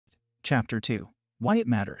Chapter 2. Why It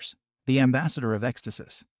Matters. The Ambassador of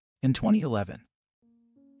Ecstasis. In 2011,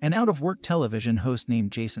 an out-of-work television host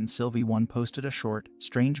named Jason Sylvie one posted a short,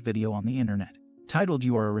 strange video on the internet, titled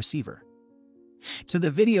 "You Are a Receiver." To the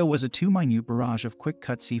video was a two-minute barrage of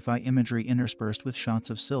quick-cut sci-fi imagery interspersed with shots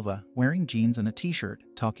of Silva wearing jeans and a t-shirt,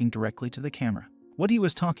 talking directly to the camera. What he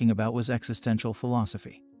was talking about was existential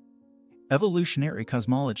philosophy, evolutionary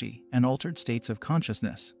cosmology, and altered states of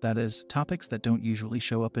consciousness, that is, topics that don't usually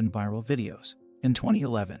show up in viral videos. In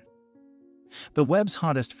 2011, the web's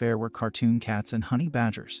hottest fare were cartoon cats and honey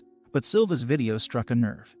badgers, but Silva's video struck a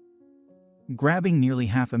nerve, grabbing nearly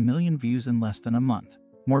 500,000 views in less than a month.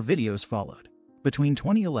 More videos followed. Between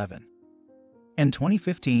 2011 and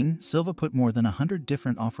 2015, Silva put more than 100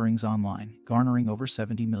 different offerings online, garnering over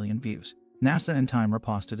 70 million views. NASA and Time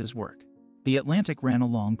reposted his work. The Atlantic ran a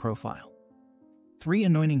long profile, 3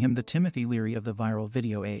 anointing him the Timothy Leary of the viral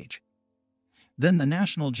video age. Then the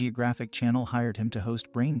National Geographic Channel hired him to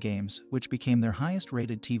host Brain Games, which became their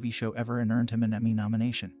highest-rated TV show ever and earned him an Emmy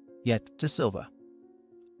nomination. Yet, to Silva,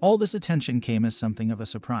 all this attention came as something of a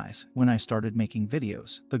surprise. When I started making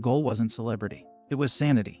videos, the goal wasn't celebrity. It was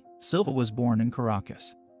sanity. Silva was born in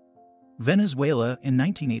Caracas, Venezuela in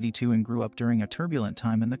 1982 and grew up during a turbulent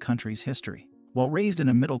time in the country's history, while raised in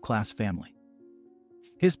a middle-class family.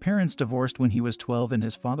 His parents divorced when he was 12 and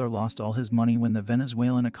his father lost all his money when the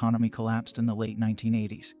Venezuelan economy collapsed in the late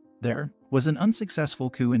 1980s. There was an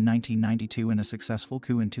unsuccessful coup in 1992 and a successful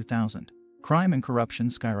coup in 2000. Crime and corruption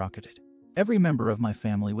skyrocketed. Every member of my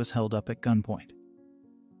family was held up at gunpoint,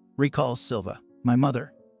 recalls Silva. My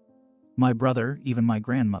mother, my brother, even my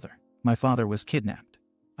grandmother. My father was kidnapped.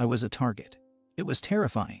 I was a target. It was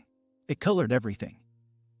terrifying. It colored everything.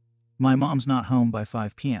 My mom's not home by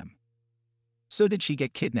 5 p.m. So did she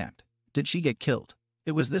get kidnapped? Did she get killed?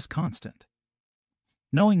 It was this constant,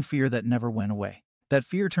 knowing fear that never went away. That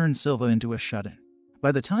fear turned Silva into a shut-in.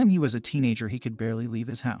 By the time he was a teenager, he could barely leave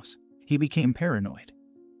his house. He became paranoid,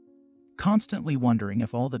 constantly wondering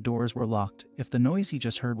if all the doors were locked, if the noise he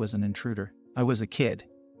just heard was an intruder. I was a kid,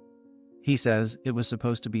 he says. It was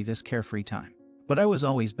supposed to be this carefree time, but I was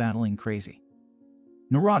always battling crazy,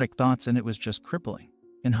 neurotic thoughts, and it was just crippling.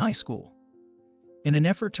 In high school, in an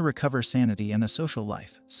effort to recover sanity and a social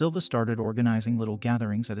life, Silva started organizing little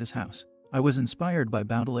gatherings at his house. I was inspired by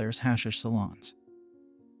Baudelaire's hashish salons,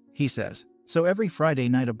 he says. So every Friday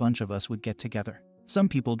night a bunch of us would get together. Some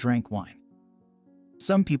people drank wine,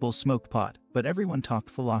 some people smoked pot, but everyone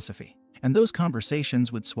talked philosophy. And those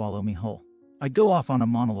conversations would swallow me whole. I'd go off on a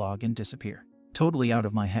monologue and disappear, totally out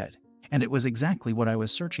of my head. And it was exactly what I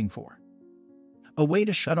was searching for. A way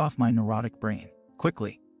to shut off my neurotic brain.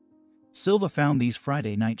 Quickly, Silva found these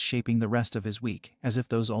Friday nights shaping the rest of his week, as if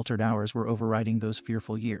those altered hours were overriding those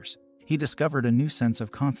fearful years. He discovered a new sense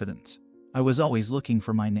of confidence. I was always looking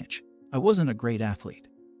for my niche. I wasn't a great athlete,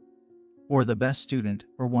 or the best student,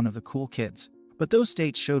 or one of the cool kids. But those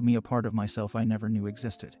states showed me a part of myself I never knew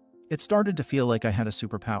existed. It started to feel like I had a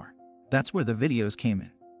superpower. That's where the videos came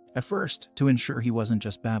in. At first, to ensure he wasn't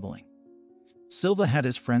just babbling, Silva had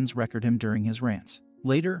his friends record him during his rants.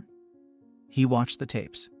 Later, he watched the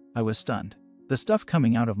tapes. I was stunned. The stuff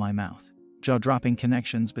coming out of my mouth, jaw-dropping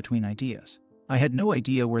connections between ideas. I had no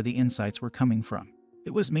idea where the insights were coming from. It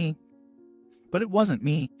was me. But it wasn't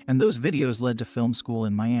me, and those videos led to film school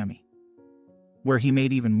in Miami, where he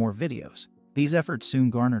made even more videos. These efforts soon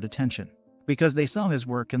garnered attention, because they saw his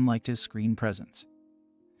work and liked his screen presence.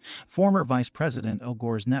 Former Vice President Al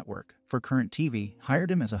Gore's network, for Current TV,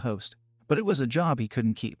 hired him as a host, but it was a job he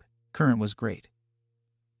couldn't keep. Current was great,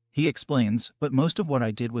 he explains, but most of what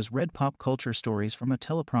I did was read pop culture stories from a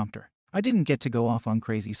teleprompter. I didn't get to go off on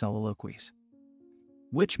crazy soliloquies,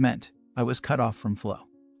 which meant I was cut off from flow.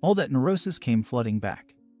 All that neurosis came flooding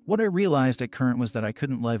back. What I realized at Current was that I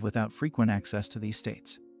couldn't live without frequent access to these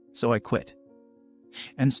states. So I quit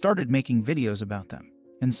and started making videos about them.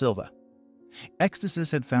 In Silva,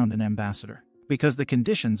 Ecstasis had found an ambassador, because the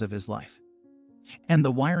conditions of his life and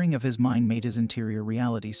the wiring of his mind made his interior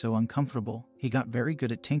reality so uncomfortable. He got very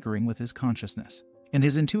good at tinkering with his consciousness. In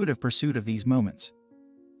his intuitive pursuit of these moments,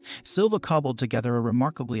 Silva cobbled together a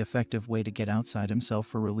remarkably effective way to get outside himself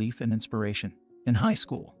for relief and inspiration. In high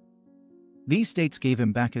school, these states gave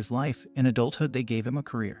him back his life. In adulthood, they gave him a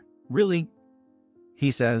career. Really,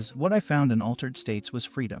 he says, what I found in altered states was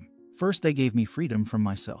freedom. First, they gave me freedom from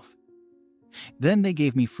myself. Then they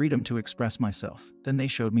gave me freedom to express myself. Then they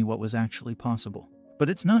showed me what was actually possible. But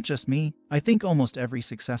it's not just me. I think almost every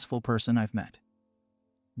successful person I've met,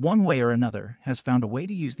 one way or another, has found a way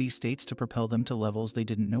to use these states to propel them to levels they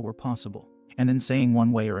didn't know were possible. And in saying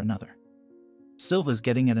one way or another, Silva's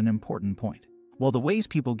getting at an important point. While the ways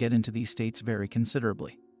people get into these states vary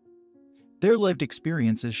considerably, Their lived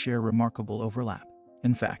experiences share remarkable overlap.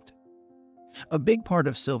 In fact, a big part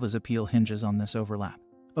of Silva's appeal hinges on this overlap.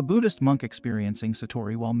 A Buddhist monk experiencing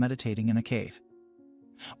Satori while meditating in a cave,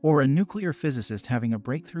 or a nuclear physicist having a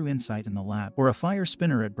breakthrough insight in the lab, or a fire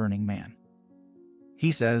spinner at Burning Man.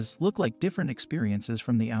 He says, look like different experiences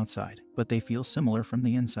from the outside, but they feel similar from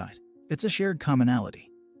the inside. It's a shared commonality,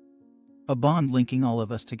 a bond linking all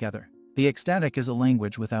of us together. The ecstatic is a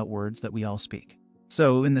language without words that we all speak.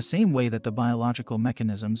 So, in the same way that the biological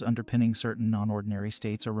mechanisms underpinning certain non-ordinary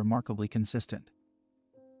states are remarkably consistent,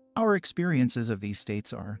 our experiences of these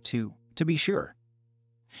states are, too. To be sure,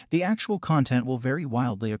 the actual content will vary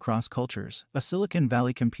wildly across cultures. A Silicon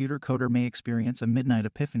Valley computer coder may experience a midnight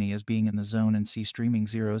epiphany as being in the zone and see streaming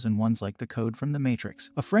zeros and ones like the code from the Matrix.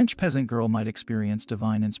 A French peasant girl might experience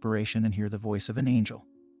divine inspiration and hear the voice of an angel.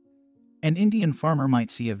 An Indian farmer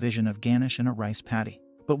might see a vision of Ganesh in a rice paddy.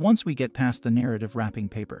 But once we get past the narrative wrapping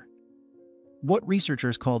paper, what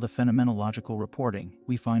researchers call the phenomenological reporting,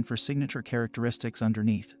 we find for signature characteristics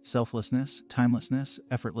underneath: selflessness, timelessness,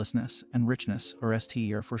 effortlessness, and richness, or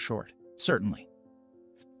STER for short. Certainly,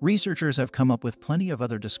 researchers have come up with plenty of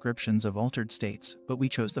other descriptions of altered states, but we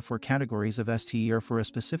chose the 4 categories of STER for a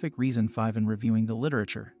specific reason. 5. In reviewing the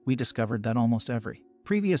literature, we discovered that almost every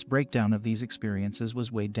previous breakdown of these experiences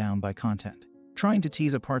was weighed down by content, trying to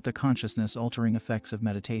tease apart the consciousness-altering effects of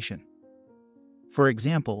meditation. For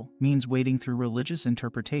example, means wading through religious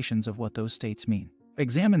interpretations of what those states mean.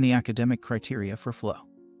 Examine the academic criteria for flow,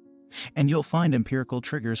 and you'll find empirical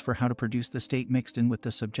triggers for how to produce the state mixed in with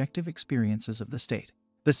the subjective experiences of the state.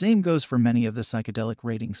 The same goes for many of the psychedelic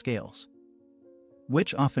rating scales,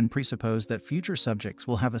 which often presuppose that future subjects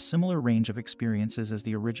will have a similar range of experiences as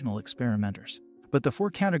the original experimenters. But the 4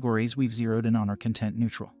 categories we've zeroed in on are content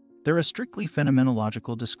neutral. They're a strictly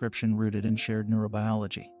phenomenological description rooted in shared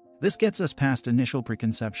neurobiology. This gets us past initial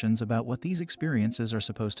preconceptions about what these experiences are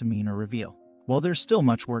supposed to mean or reveal. While there's still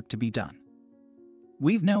much work to be done,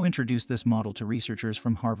 we've now introduced this model to researchers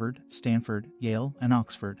from Harvard, Stanford, Yale, and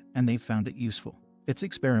Oxford, and they've found it useful. It's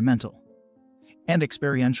experimental and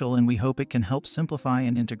experiential, and we hope it can help simplify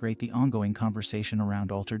and integrate the ongoing conversation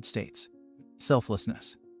around altered states.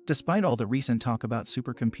 Selflessness. Despite all the recent talk about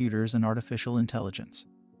supercomputers and artificial intelligence,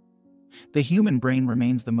 the human brain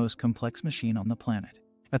remains the most complex machine on the planet.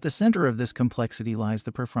 At the center of this complexity lies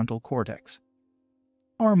the prefrontal cortex,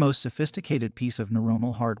 our most sophisticated piece of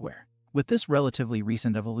neuronal hardware. With this relatively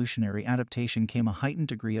recent evolutionary adaptation came a heightened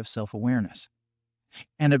degree of self-awareness,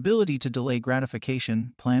 an ability to delay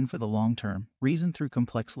gratification, plan for the long term, reason through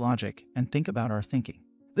complex logic, and think about our thinking.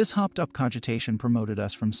 This hopped-up cogitation promoted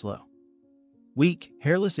us from slow, weak,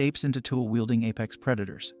 hairless apes into tool-wielding apex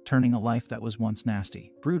predators, turning a life that was once nasty,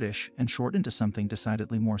 brutish, and short into something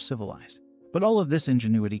decidedly more civilized. But all of this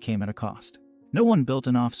ingenuity came at a cost. No one built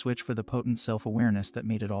an off switch for the potent self-awareness that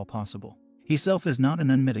made it all possible. He self is not an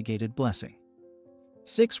unmitigated blessing.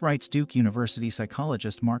 6. Writes Duke University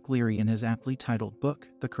psychologist Mark Leary in his aptly titled book,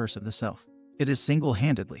 The Curse of the Self. It is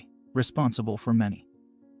single-handedly responsible for many,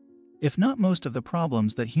 if not most, of the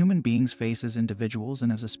problems that human beings face as individuals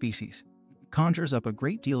and as a species. Conjures up a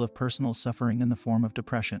great deal of personal suffering in the form of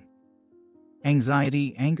depression,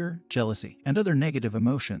 anxiety, anger, jealousy, and other negative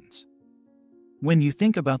emotions. When you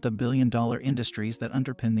think about the billion-dollar industries that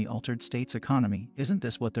underpin the altered states economy, isn't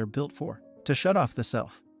this what they're built for? To shut off the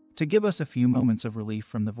self, to give us a few moments of relief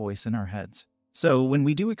from the voice in our heads. So when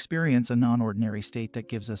we do experience a non-ordinary state that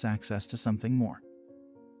gives us access to something more,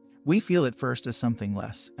 we feel at first as something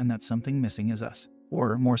less, and that something missing is us.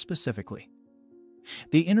 Or, more specifically,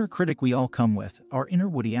 the inner critic we all come with, our inner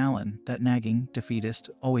Woody Allen, that nagging, defeatist,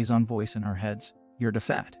 always-on voice in our heads. You're too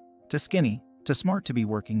fat, too skinny, too smart to be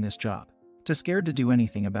working this job, too scared to do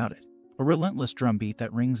anything about it. A relentless drumbeat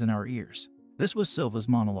that rings in our ears. This was Silva's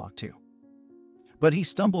monologue too. But he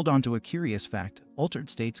stumbled onto a curious fact: altered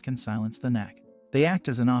states can silence the nag. They act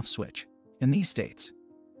as an off switch. In these states,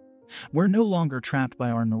 we're no longer trapped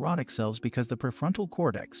by our neurotic selves because the prefrontal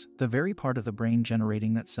cortex, the very part of the brain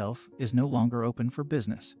generating that self, is no longer open for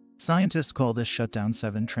business. Scientists call this shutdown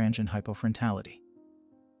 7 transient hypofrontality.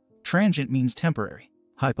 Transient means temporary.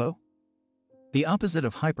 Hypo, the opposite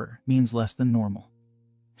of hyper, means less than normal.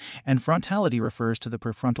 And frontality refers to the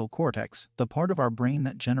prefrontal cortex, the part of our brain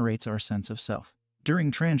that generates our sense of self.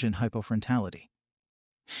 During transient hypofrontality,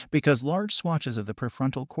 because large swatches of the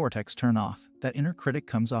prefrontal cortex turn off, that inner critic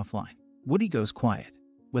comes offline. Woody goes quiet,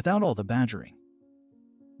 without all the badgering.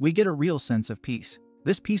 We get a real sense of peace.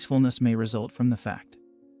 This peacefulness may result from the fact,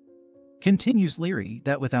 continues Leary,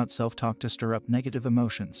 that without self-talk to stir up negative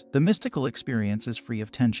emotions, the mystical experience is free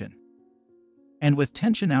of tension. And with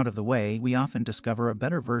tension out of the way, we often discover a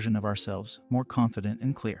better version of ourselves, more confident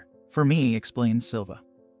and clear. For me, explains Silva,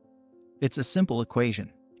 it's a simple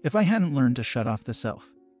equation. If I hadn't learned to shut off the self,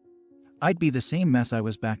 I'd be the same mess I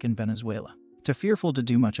was back in Venezuela, too fearful to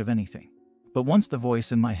do much of anything. But once the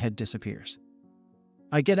voice in my head disappears,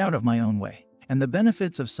 I get out of my own way, and the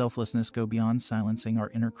benefits of selflessness go beyond silencing our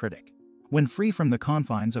inner critic. When free from the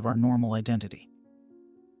confines of our normal identity,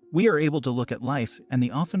 we are able to look at life and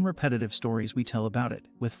the often repetitive stories we tell about it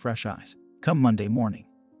with fresh eyes. Come Monday morning,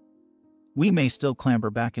 we may still clamber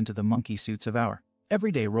back into the monkey suits of our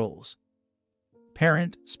everyday roles.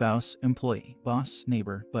 Parent, spouse, employee, boss,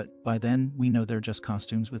 neighbor, but by then we know they're just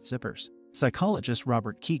costumes with zippers. Psychologist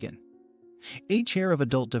Robert Keegan, a chair of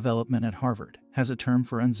adult development at Harvard, has a term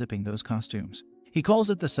for unzipping those costumes. He calls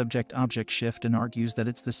it the subject-object shift and argues that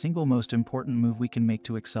it's the single most important move we can make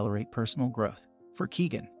to accelerate personal growth. For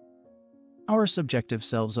Keegan, our subjective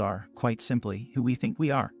selves are, quite simply, who we think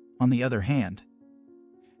we are. On the other hand,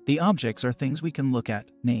 the objects are things we can look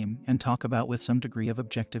at, name, and talk about with some degree of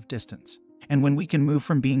objective distance. And when we can move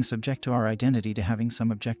from being subject to our identity to having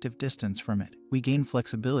some objective distance from it, we gain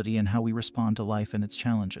flexibility in how we respond to life and its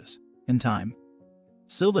challenges. In time,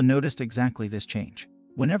 Silva noticed exactly this change.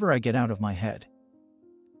 Whenever I get out of my head,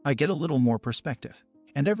 I get a little more perspective.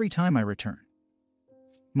 And every time I return,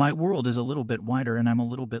 my world is a little bit wider and I'm a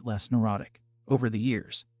little bit less neurotic. Over the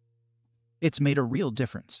years, it's made a real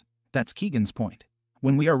difference. That's Keegan's point.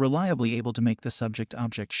 When we are reliably able to make the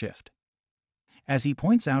subject-object shift. As he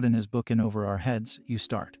points out in his book In Over Our Heads, you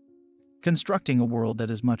start constructing a world that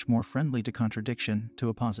is much more friendly to contradiction, to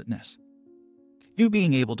oppositeness. You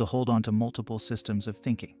being able to hold on to multiple systems of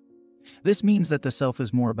thinking. This means that the self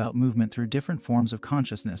is more about movement through different forms of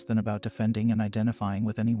consciousness than about defending and identifying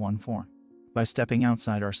with any one form. By stepping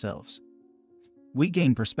outside ourselves, we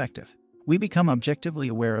gain perspective. We become objectively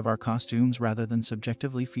aware of our costumes rather than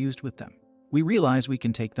subjectively fused with them. We realize we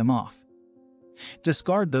can take them off,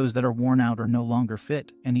 discard those that are worn out or no longer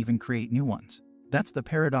fit, and even create new ones. That's the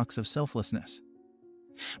paradox of selflessness.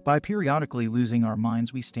 By periodically losing our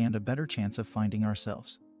minds, we stand a better chance of finding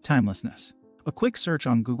ourselves. Timelessness. A quick search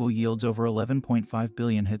on Google yields over 11.5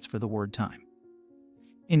 billion hits for the word time.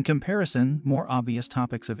 In comparison, more obvious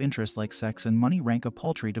topics of interest like sex and money rank a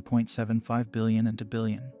paltry 2.75 billion and 2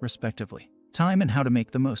 billion, respectively. Time and how to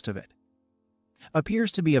make the most of it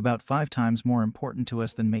appears to be about 5 times more important to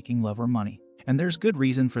us than making love or money, and there's good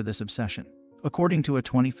reason for this obsession. According to a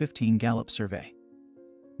 2015 Gallup survey,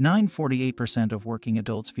 9.48% of working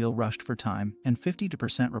adults feel rushed for time, and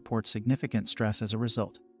 52% report significant stress as a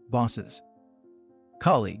result. Bosses,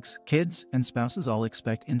 colleagues, kids, and spouses all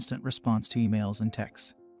expect instant response to emails and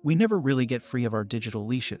texts. We never really get free of our digital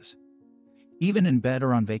leashes. Even in bed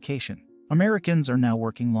or on vacation, Americans are now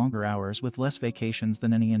working longer hours with less vacations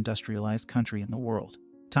than any industrialized country in the world.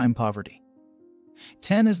 Time poverty.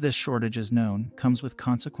 10 as this shortage is known, comes with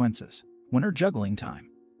consequences when are juggling time.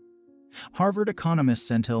 Harvard economist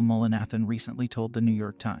Senthil Mullainathan recently told the New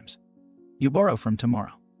York Times, "You borrow from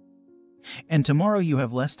tomorrow. And tomorrow you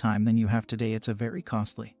have less time than you have today. It's a very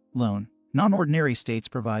costly loan." Non-ordinary states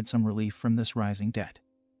provide some relief from this rising debt.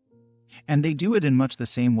 And they do it in much the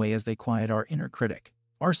same way as they quiet our inner critic.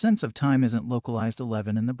 Our sense of time isn't localized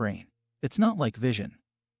 11 in the brain. It's not like vision,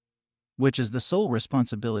 which is the sole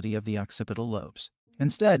responsibility of the occipital lobes.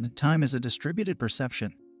 Instead, time is a distributed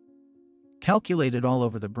perception, calculated all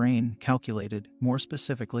over the brain, calculated, more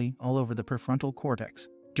specifically, all over the prefrontal cortex,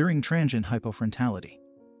 during transient hypofrontality.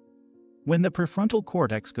 When the prefrontal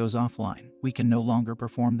cortex goes offline, we can no longer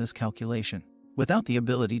perform this calculation. Without the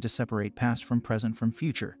ability to separate past from present from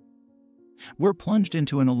future, we're plunged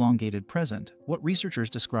into an elongated present, what researchers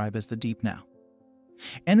describe as the deep now.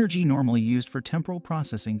 Energy normally used for temporal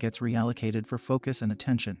processing gets reallocated for focus and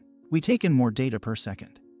attention. We take in more data per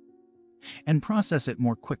second and process it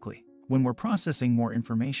more quickly. When we're processing more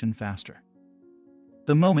information faster,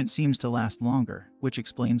 the moment seems to last longer, which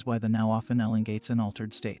explains why the now often elongates in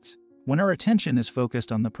altered states. When our attention is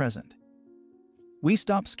focused on the present, we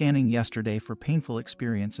stop scanning yesterday for painful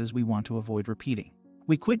experiences we want to avoid repeating.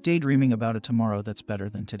 We quit daydreaming about a tomorrow that's better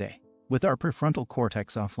than today. With our prefrontal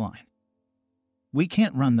cortex offline, we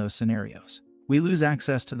can't run those scenarios. We lose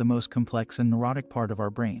access to the most complex and neurotic part of our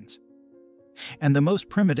brains. And the most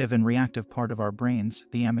primitive and reactive part of our brains,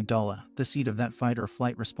 the amygdala, the seat of that fight or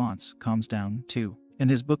flight response, calms down, too. In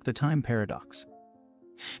his book The Time Paradox,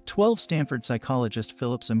 12 Stanford psychologist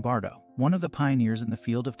Philip Zimbardo, one of the pioneers in the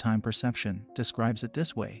field of time perception, describes it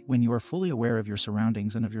this way: when you are fully aware of your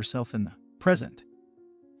surroundings and of yourself in the present,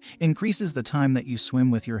 increases the time that you swim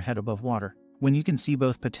with your head above water. When you can see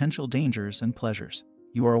both potential dangers and pleasures,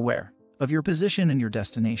 you are aware of your position and your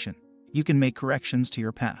destination. You can make corrections to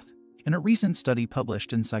your path. In a recent study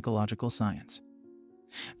published in Psychological Science,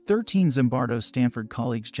 13 Zimbardo's Stanford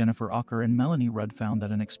colleagues Jennifer Ocker and Melanie Rudd found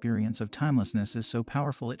that an experience of timelessness is so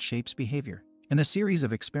powerful it shapes behavior. In a series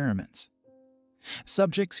of experiments,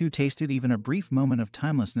 subjects who tasted even a brief moment of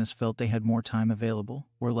timelessness felt they had more time available,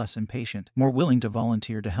 were less impatient, more willing to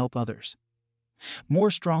volunteer to help others, more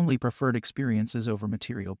strongly preferred experiences over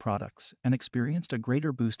material products, and experienced a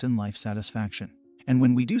greater boost in life satisfaction. And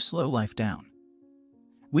when we do slow life down,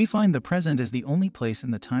 we find the present is the only place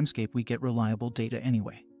in the timescape we get reliable data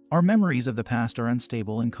anyway. Our memories of the past are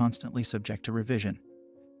unstable and constantly subject to revision.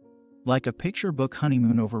 Like a picture book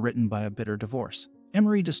honeymoon overwritten by a bitter divorce,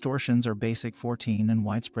 memory distortions are basic 14 and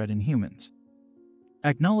widespread in humans,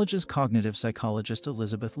 acknowledges cognitive psychologist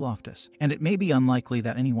Elizabeth Loftus, and it may be unlikely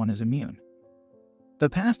that anyone is immune. The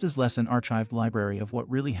past is less an archived library of what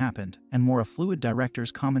really happened and more a fluid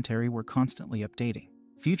director's commentary we're constantly updating.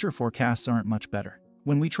 Future forecasts aren't much better.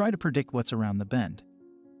 When we try to predict what's around the bend,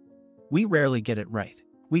 we rarely get it right.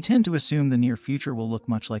 We tend to assume the near future will look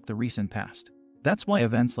much like the recent past. That's why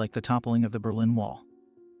events like the toppling of the Berlin Wall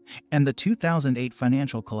and the 2008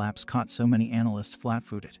 financial collapse caught so many analysts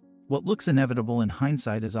flat-footed. What looks inevitable in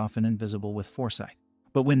hindsight is often invisible with foresight.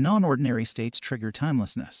 But when non-ordinary states trigger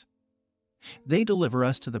timelessness, they deliver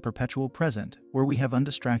us to the perpetual present, where we have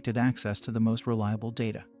undistracted access to the most reliable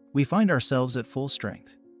data. We find ourselves at full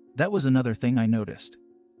strength. That was another thing I noticed,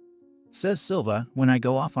 says Silva. When I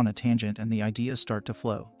go off on a tangent and the ideas start to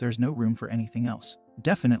flow, there's no room for anything else.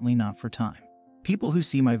 Definitely not for time. People who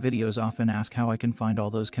see my videos often ask how I can find all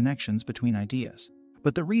those connections between ideas.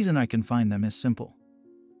 But the reason I can find them is simple.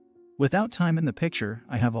 Without time in the picture,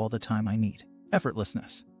 I have all the time I need.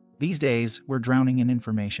 Effortlessness. These days, we're drowning in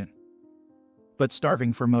information, but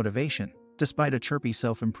starving for motivation. Despite a chirpy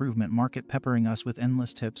self-improvement market peppering us with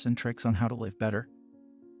endless tips and tricks on how to live better,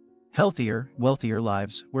 healthier, wealthier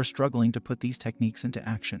lives, we're struggling to put these techniques into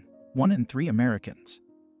action. 1 in 3 Americans,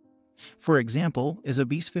 for example, is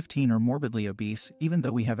obese, 15 or morbidly obese, even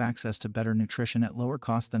though we have access to better nutrition at lower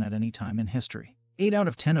cost than at any time in history. 8 out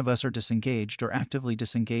of 10 of us are disengaged or actively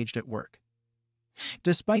disengaged at work,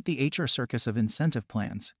 despite the HR circus of incentive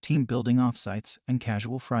plans, team building offsites, and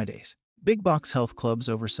casual Fridays. Big box health clubs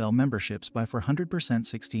oversell memberships by 400%,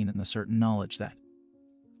 16 in the certain knowledge that,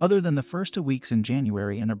 other than the first 2 weeks in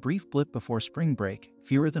January and a brief blip before spring break,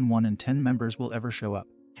 fewer than 1 in 10 members will ever show up.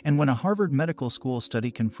 And when a Harvard Medical School study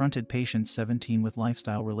confronted patients 17 with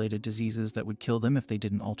lifestyle-related diseases that would kill them if they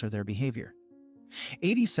didn't alter their behavior,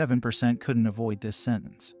 87% couldn't avoid this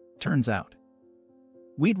sentence. Turns out,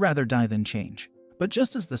 we'd rather die than change. But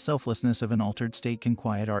just as the selflessness of an altered state can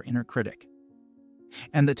quiet our inner critic,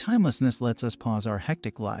 and the timelessness lets us pause our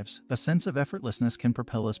hectic lives, a sense of effortlessness can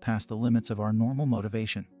propel us past the limits of our normal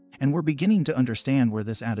motivation. And we're beginning to understand where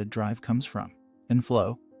this added drive comes from. In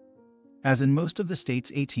flow, as in most of the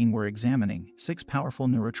states 18 we're examining, 6 powerful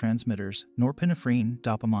neurotransmitters, norepinephrine,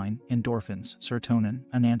 dopamine, endorphins, serotonin,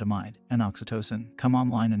 anandamide, and oxytocin, come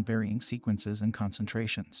online in varying sequences and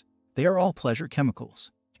concentrations. They are all pleasure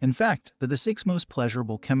chemicals. In fact, the 6 most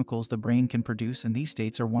pleasurable chemicals the brain can produce in these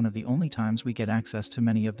states are one of the only times we get access to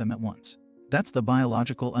many of them at once. That's the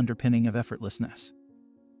biological underpinning of effortlessness.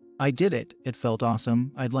 I did it, it felt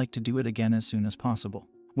awesome, I'd like to do it again as soon as possible.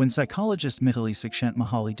 When psychologist Mitaly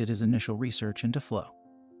Csikszentmihalyi did his initial research into flow,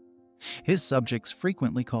 his subjects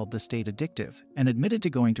frequently called the state addictive and admitted to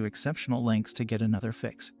going to exceptional lengths to get another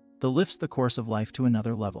fix that lifts the course of life to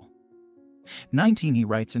another level. 19 He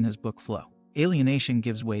writes in his book Flow, alienation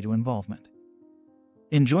gives way to involvement.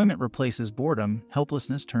 Enjoyment replaces boredom,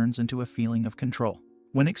 helplessness turns into a feeling of control.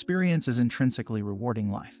 When experience is intrinsically rewarding,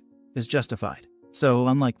 life is justified. So,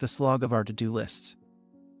 unlike the slog of our to-do lists,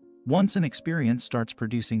 once an experience starts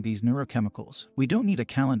producing these neurochemicals, we don't need a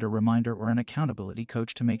calendar reminder or an accountability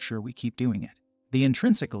coach to make sure we keep doing it. The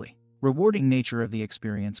intrinsically rewarding nature of the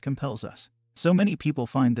experience compels us. So many people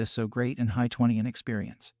find this so great and high 20 in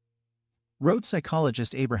experience, wrote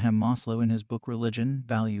psychologist Abraham Maslow in his book Religion,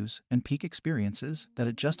 Values, and Peak Experiences, that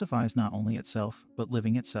it justifies not only itself, but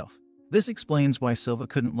living itself. This explains why Silva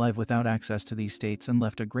couldn't live without access to these states and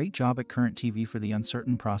left a great job at Current TV for the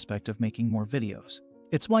uncertain prospect of making more videos.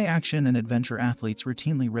 It's why action and adventure athletes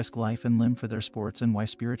routinely risk life and limb for their sports, and why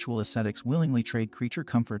spiritual ascetics willingly trade creature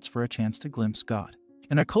comforts for a chance to glimpse God.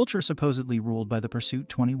 In a culture supposedly ruled by the pursuit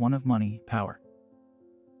 21 of money, power,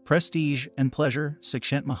 prestige, and pleasure,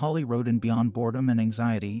 Csikszentmihalyi wrote in Beyond Boredom and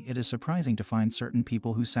Anxiety, it is surprising to find certain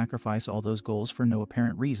people who sacrifice all those goals for no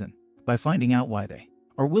apparent reason. By finding out why they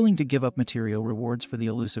are willing to give up material rewards for the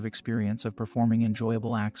elusive experience of performing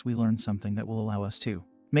enjoyable acts, we learn something that will allow us to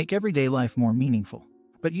make everyday life more meaningful.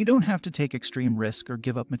 But you don't have to take extreme risk or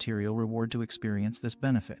give up material reward to experience this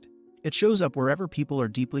benefit. It shows up wherever people are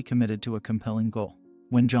deeply committed to a compelling goal.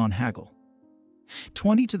 when John Hagel,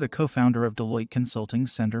 20 to the co-founder of Deloitte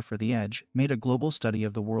Consulting's Center for the Edge, made a global study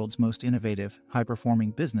of the world's most innovative,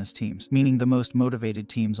 high-performing business teams, meaning the most motivated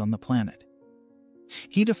teams on the planet.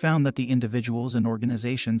 He'd found that the individuals and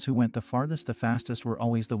organizations who went the farthest the fastest were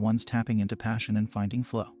always the ones tapping into passion and finding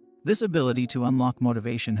flow. This ability to unlock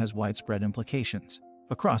motivation has widespread implications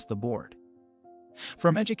across the board.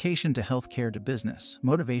 From education to healthcare to business,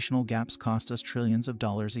 motivational gaps cost us trillions of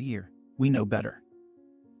dollars a year. We know better.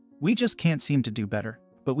 We just can't seem to do better,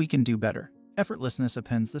 but we can do better. Effortlessness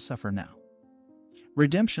appends the suffer now.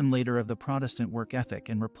 Redemption later of the Protestant work ethic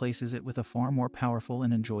and replaces it with a far more powerful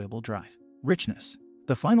and enjoyable drive. Richness.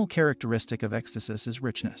 The final characteristic of ecstasis is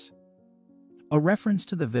richness. A reference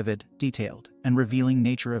to the vivid, detailed, and revealing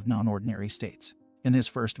nature of non-ordinary states. In his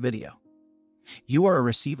first video, "You Are a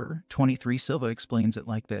Receiver," 23 Silva explains it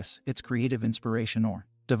like this: it's creative inspiration or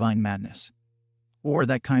divine madness, or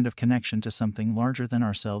that kind of connection to something larger than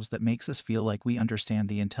ourselves that makes us feel like we understand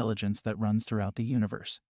the intelligence that runs throughout the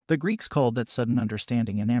universe. The Greeks called that sudden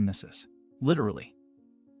understanding anamnesis, literally,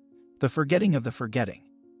 the forgetting of the forgetting,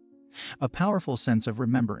 a powerful sense of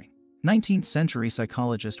remembering. 19th century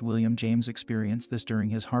psychologist William James experienced this during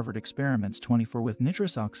his Harvard experiments 24 with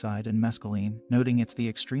nitrous oxide and mescaline, noting it's the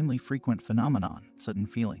extremely frequent phenomenon, sudden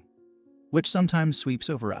feeling, which sometimes sweeps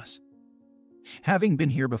over us, having been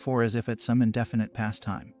here before as if at some indefinite past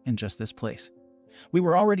time, in just this place. We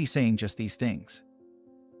were already saying just these things.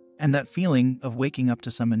 And that feeling of waking up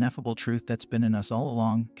to some ineffable truth that's been in us all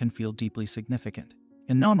along can feel deeply significant.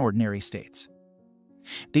 In non-ordinary states,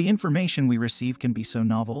 the information we receive can be so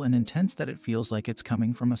novel and intense that it feels like it's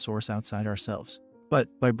coming from a source outside ourselves.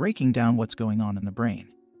 But by breaking down what's going on in the brain,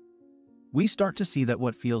 we start to see that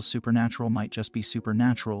what feels supernatural might just be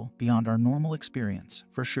supernatural, beyond our normal experience,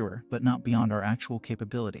 for sure, but not beyond our actual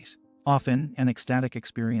capabilities. Often, an ecstatic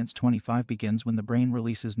experience 25 begins when the brain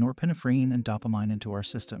releases norepinephrine and dopamine into our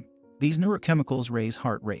system. These neurochemicals raise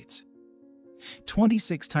heart rates.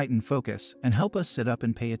 26 tighten focus and help us sit up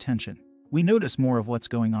and pay attention. We notice more of what's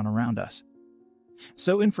going on around us.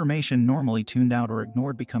 So information normally tuned out or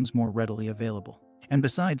ignored becomes more readily available. And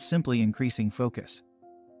besides simply increasing focus,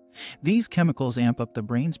 these chemicals amp up the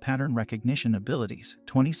brain's pattern recognition abilities,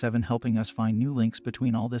 27 helping us find new links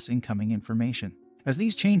between all this incoming information. As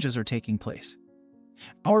these changes are taking place,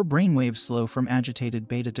 our brainwaves slow from agitated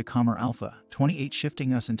beta to calmer alpha, 28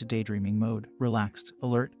 shifting us into daydreaming mode, relaxed,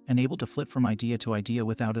 alert, and able to flit from idea to idea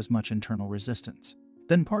without as much internal resistance.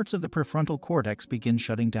 Then parts of the prefrontal cortex begin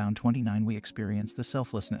shutting down, 29 we experience the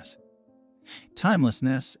selflessness,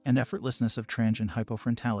 timelessness, and effortlessness of transient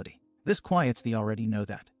hypofrontality. This quiets the already know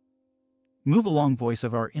that move along voice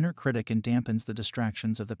of our inner critic and dampens the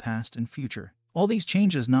distractions of the past and future. All these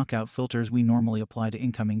changes knock out filters we normally apply to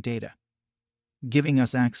incoming data, giving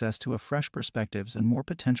us access to fresh perspectives and more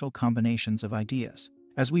potential combinations of ideas.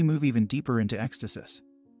 As we move even deeper into ecstasis,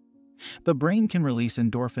 the brain can release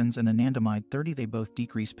endorphins and anandamide 30. They both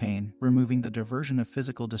decrease pain, removing the diversion of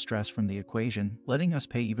physical distress from the equation, letting us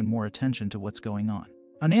pay even more attention to what's going on.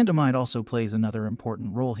 Anandamide also plays another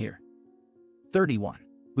important role here. 31.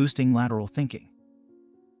 Boosting lateral thinking,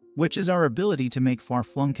 which is our ability to make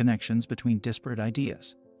far-flung connections between disparate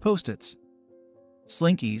ideas. Post-its,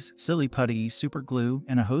 slinkies, silly putty, superglue,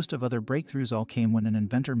 and a host of other breakthroughs all came when an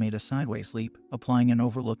inventor made a sideways leap, applying an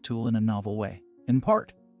overlooked tool in a novel way. In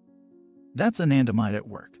part, that's anandamide at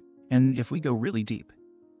work. And if we go really deep,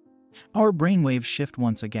 our brainwaves shift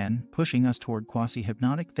once again, pushing us toward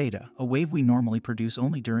quasi-hypnotic theta, a wave we normally produce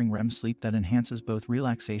only during REM sleep that enhances both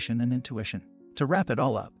relaxation and intuition. To wrap it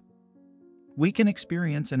all up, we can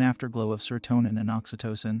experience an afterglow of serotonin and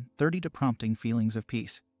oxytocin, 30 to prompting feelings of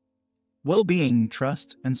peace, well-being,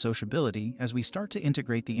 trust, and sociability as we start to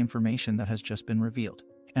integrate the information that has just been revealed.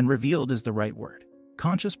 And revealed is the right word.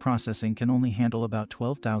 Conscious processing can only handle about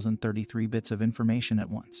 12,033 bits of information at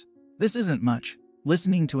once. This isn't much.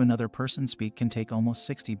 Listening to another person speak can take almost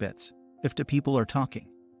 60 bits, if two people are talking.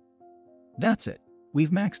 That's it.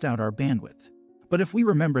 We've maxed out our bandwidth. But if we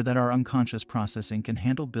remember that our unconscious processing can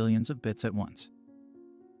handle billions of bits at once,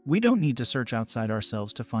 we don't need to search outside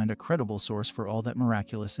ourselves to find a credible source for all that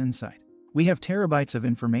miraculous insight. We have terabytes of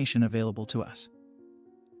information available to us.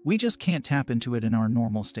 We just can't tap into it in our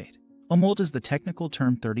normal state. Umwelt is the technical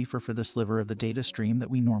term 30 for the sliver of the data stream that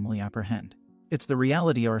we normally apprehend. It's the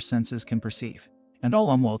reality our senses can perceive. And all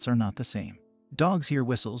umwelts are not the same. Dogs hear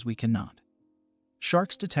whistles we cannot.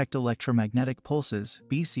 Sharks detect electromagnetic pulses,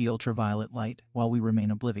 see ultraviolet light, while we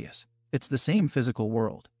remain oblivious. It's the same physical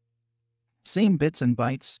world. Same bits and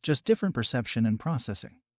bytes, just different perception and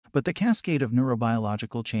processing. But the cascade of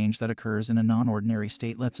neurobiological change that occurs in a non-ordinary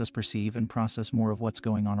state lets us perceive and process more of what's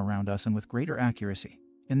going on around us and with greater accuracy.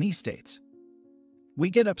 In these states, we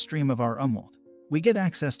get upstream of our world. We get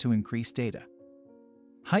access to increased data,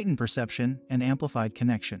 heightened perception, and amplified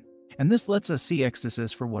connection. And this lets us see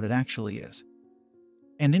ecstasis for what it actually is.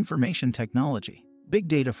 And information technology, big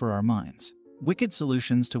data for our minds, wicked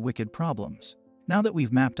solutions to wicked problems. Now that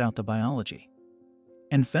we've mapped out the biology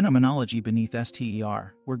and phenomenology beneath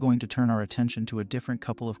STER, we're going to turn our attention to a different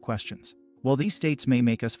couple of questions. While these states may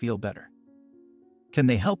make us feel better, can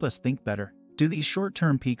they help us think better? Do these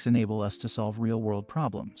short-term peaks enable us to solve real-world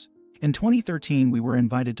problems? In 2013, we were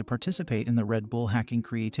invited to participate in the Red Bull Hacking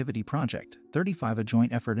Creativity Project 35, a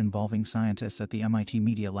joint effort involving scientists at the MIT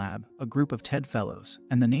Media Lab, a group of TED Fellows,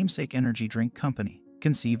 and the Namesake Energy Drink Company,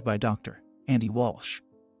 conceived by Dr. Andy Walsh,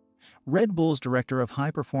 Red Bull's director of high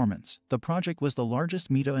performance. The project was the largest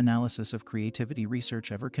meta-analysis of creativity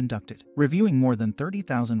research ever conducted, reviewing more than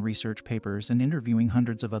 30,000 research papers and interviewing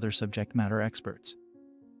hundreds of other subject matter experts.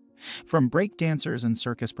 From break dancers and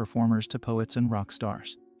circus performers to poets and rock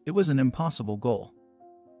stars. It was an impossible goal,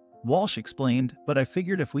 Walsh explained, but I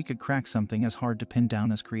figured if we could crack something as hard to pin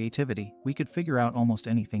down as creativity, we could figure out almost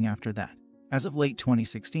anything after that. As of late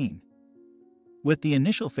 2016, with the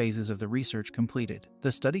initial phases of the research completed,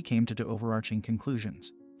 the study came to two overarching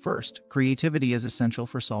conclusions. First, creativity is essential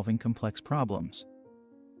for solving complex problems,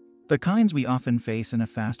 the kinds we often face in a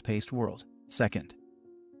fast-paced world. Second,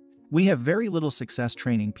 we have very little success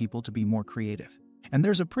training people to be more creative. And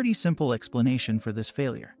there's a pretty simple explanation for this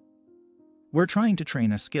failure. We're trying to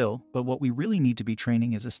train a skill, but what we really need to be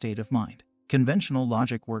training is a state of mind. Conventional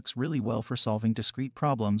logic works really well for solving discrete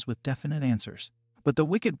problems with definite answers. But the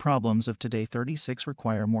wicked problems of today 36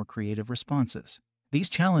 require more creative responses. These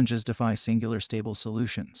challenges defy singular stable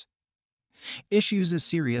solutions. Issues as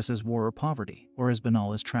serious as war or poverty, or as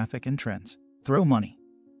banal as traffic and trends. Throw money,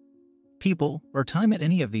 people, or time at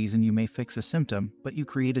any of these and you may fix a symptom, but you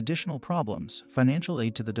create additional problems. Financial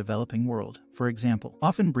aid to the developing world, for example,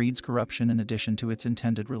 often breeds corruption in addition to its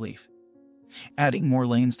intended relief. Adding more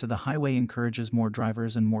lanes to the highway encourages more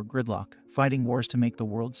drivers and more gridlock. Fighting wars to make the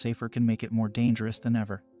world safer can make it more dangerous than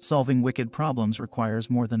ever. Solving wicked problems requires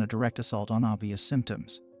more than a direct assault on obvious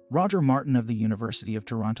symptoms. Roger Martin of the University of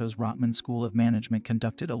Toronto's Rotman School of Management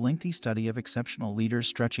conducted a lengthy study of exceptional leaders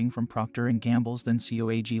stretching from Procter & Gamble's then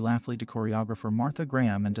COAG Lafley to choreographer Martha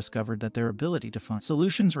Graham and discovered that their ability to find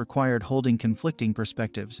solutions required holding conflicting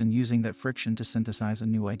perspectives and using that friction to synthesize a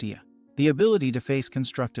new idea. The ability to face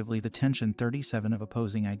constructively the tension 37 of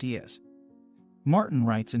opposing ideas. Martin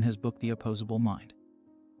writes in his book The Opposable Mind,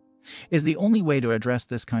 is the only way to address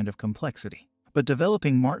this kind of complexity. But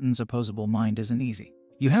developing Martin's opposable mind isn't easy.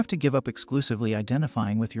 You have to give up exclusively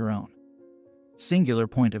identifying with your own singular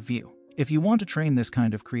point of view if you want to train this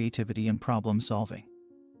kind of creativity and problem solving.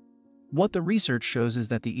 What the research shows is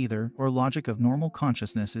that the either or logic of normal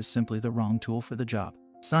consciousness is simply the wrong tool for the job.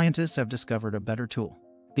 Scientists have discovered a better tool.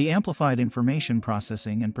 The amplified information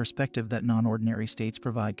processing and perspective that non-ordinary states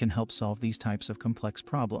provide can help solve these types of complex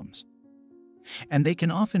problems. And they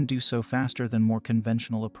can often do so faster than more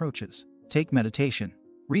conventional approaches. Take meditation.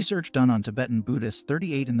 Research done on Tibetan Buddhists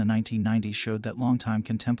 38 in the 1990s showed that long-time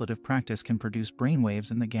contemplative practice can produce brainwaves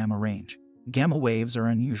in the gamma range. Gamma waves are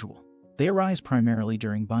unusual. They arise primarily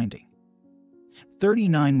during binding.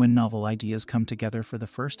 39 when novel ideas come together for the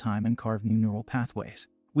first time and carve new neural pathways.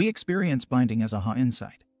 We experience binding as aha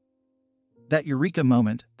insight. That eureka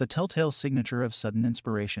moment, the telltale signature of sudden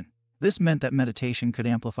inspiration. This meant that meditation could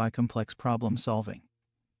amplify complex problem solving.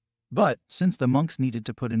 But, since the monks needed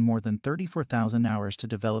to put in more than 34,000 hours to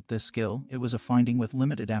develop this skill, it was a finding with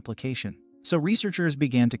limited application. So researchers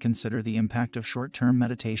began to consider the impact of short-term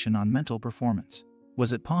meditation on mental performance.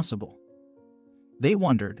 Was it possible, they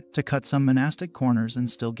wondered, to cut some monastic corners and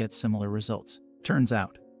still get similar results? Turns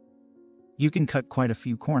out, you can cut quite a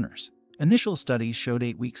few corners. Initial studies showed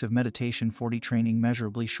 8 weeks of meditation 40 training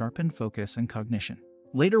measurably sharpened focus and cognition.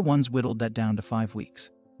 Later ones whittled that down to 5 weeks.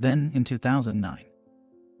 Then, in 2009,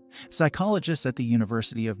 psychologists at the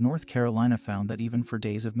University of North Carolina found that even 4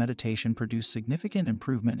 days of meditation produced significant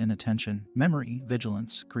improvement in attention, memory,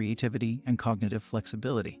 vigilance, creativity, and cognitive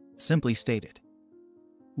flexibility. Simply stated,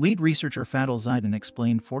 lead researcher Fadil Zaidan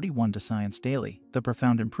explained 41 to Science Daily, the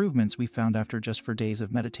profound improvements we found after just 4 days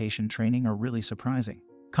of meditation training are really surprising,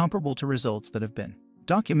 comparable to results that have been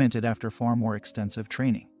documented after far more extensive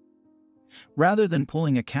training. Rather than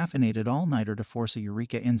pulling a caffeinated all-nighter to force a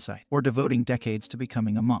eureka insight or devoting decades to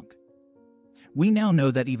becoming a monk, we now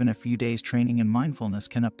know that even a few days training in mindfulness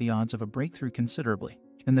can up the odds of a breakthrough considerably.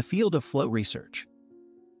 In the field of flow research,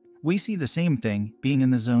 we see the same thing. Being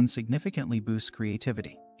in the zone significantly boosts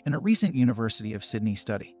creativity. in a recent University of Sydney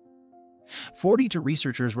study. 42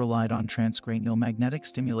 researchers relied on transcranial magnetic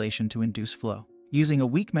stimulation to induce flow, using a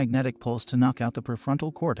weak magnetic pulse to knock out the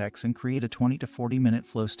prefrontal cortex and create a 20 to 40-minute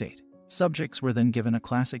flow state. Subjects were then given a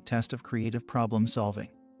classic test of creative problem solving.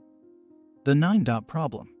 The 9-dot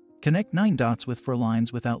problem. Connect 9 dots with 4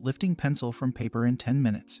 lines without lifting pencil from paper in 10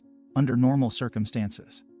 minutes, under normal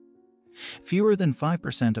circumstances. Fewer than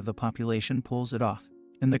 5% of the population pulls it off,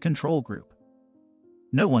 in the control group.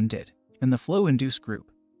 No one did, in the flow-induced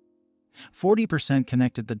group. 40%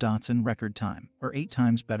 connected the dots in record time, or 8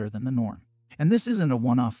 times better than the norm. And this isn't a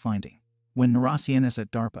one-off finding. When neuroscientists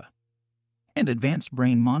at DARPA and Advanced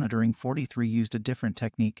Brain Monitoring 43 used a different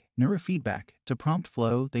technique, neurofeedback, to prompt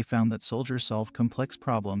flow, they found that soldiers solved complex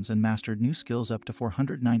problems and mastered new skills up to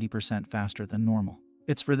 490% faster than normal.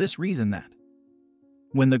 It's for this reason that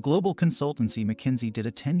when the global consultancy McKinsey did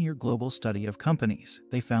a 10-year global study of companies,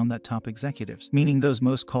 they found that top executives, meaning those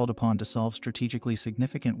most called upon to solve strategically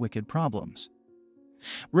significant wicked problems,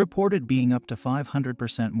 reported being up to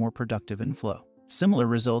 500% more productive in flow. Similar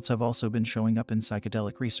results have also been showing up in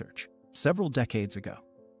psychedelic research. Several decades ago,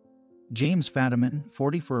 James Fadiman,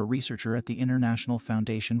 40, for a researcher at the International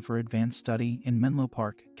Foundation for Advanced Study in Menlo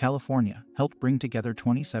Park, California, helped bring together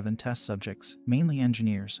 27 test subjects, mainly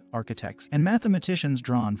engineers, architects, and mathematicians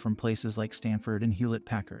drawn from places like Stanford and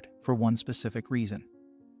Hewlett-Packard, for one specific reason.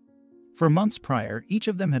 For months prior, each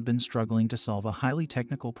of them had been struggling to solve a highly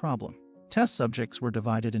technical problem. Test subjects were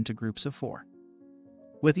divided into groups of 4,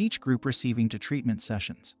 with each group receiving 2 treatment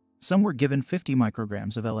sessions. Some were given 50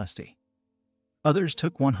 micrograms of LSD. Others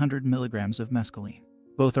took 100 milligrams of mescaline.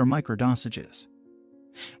 Both are microdosages,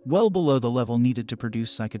 well below the level needed to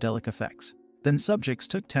produce psychedelic effects. Then subjects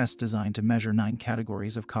took tests designed to measure 9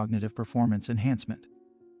 categories of cognitive performance enhancement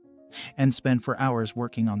and spent 4 hours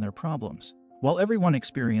working on their problems, while everyone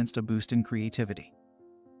experienced a boost in creativity,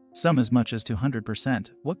 some as much as 200%.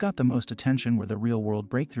 What got the most attention were the real-world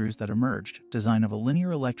breakthroughs that emerged: design of a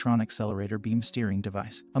linear electron accelerator beam steering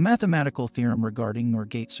device, a mathematical theorem regarding NOR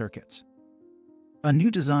gate circuits, a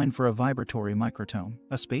new design for a vibratory microtome,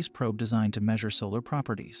 a space probe designed to measure solar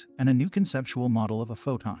properties, and a new conceptual model of a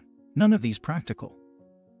photon. None of these practical,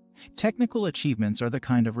 technical achievements are the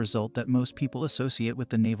kind of result that most people associate with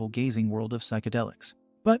the navel-gazing world of psychedelics.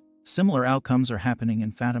 But similar outcomes are happening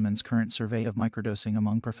in Fadiman's current survey of microdosing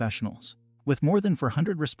among professionals, with more than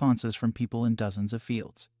 400 responses from people in dozens of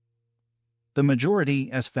fields. The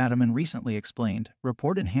majority, as Fadiman recently explained,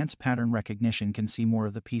 report enhanced pattern recognition, can see more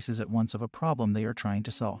of the pieces at once of a problem they are trying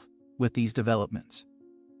to solve. With these developments,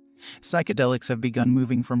 psychedelics have begun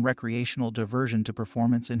moving from recreational diversion to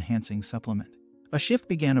performance-enhancing supplement. A shift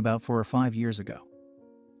began about 4 or 5 years ago.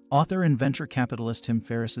 Author and venture capitalist Tim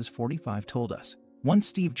Ferriss's 45 told us, once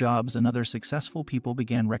Steve Jobs and other successful people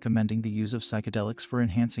began recommending the use of psychedelics for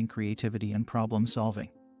enhancing creativity and problem solving,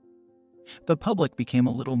 the public became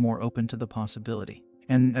a little more open to the possibility.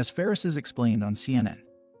 And as Ferriss has explained on CNN,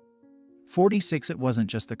 46, it wasn't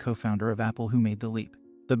just the co-founder of Apple who made the leap.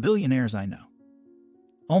 The billionaires I know,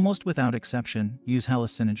 almost without exception, use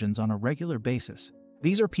hallucinogens on a regular basis.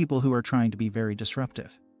 These are people who are trying to be very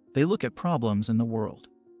disruptive. They look at problems in the world,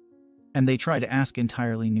 and they try to ask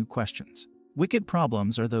entirely new questions. Wicked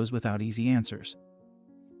problems are those without easy answers,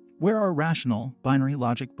 where our rational, binary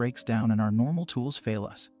logic breaks down and our normal tools fail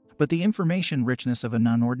us. But the information richness of a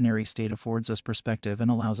non-ordinary state affords us perspective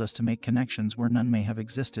and allows us to make connections where none may have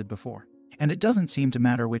existed before. And it doesn't seem to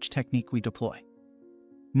matter which technique we deploy.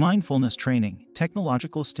 Mindfulness training,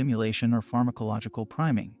 technological stimulation, or pharmacological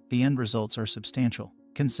priming, the end results are substantial.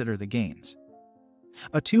 Consider the gains: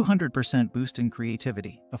 a 200% boost in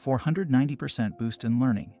creativity, a 490% boost in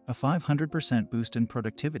learning, a 500% boost in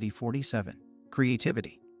productivity. 47.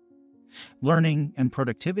 Creativity, learning, and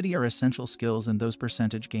productivity are essential skills, and those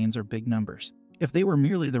percentage gains are big numbers. If they were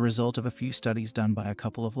merely the result of a few studies done by a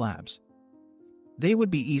couple of labs, they would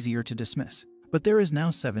be easier to dismiss. But there is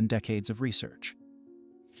now 7 decades of research,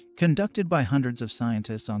 conducted by hundreds of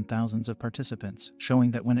scientists on thousands of participants,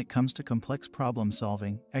 showing that when it comes to complex problem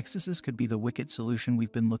solving, ecstasy could be the wicked solution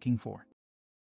we've been looking for.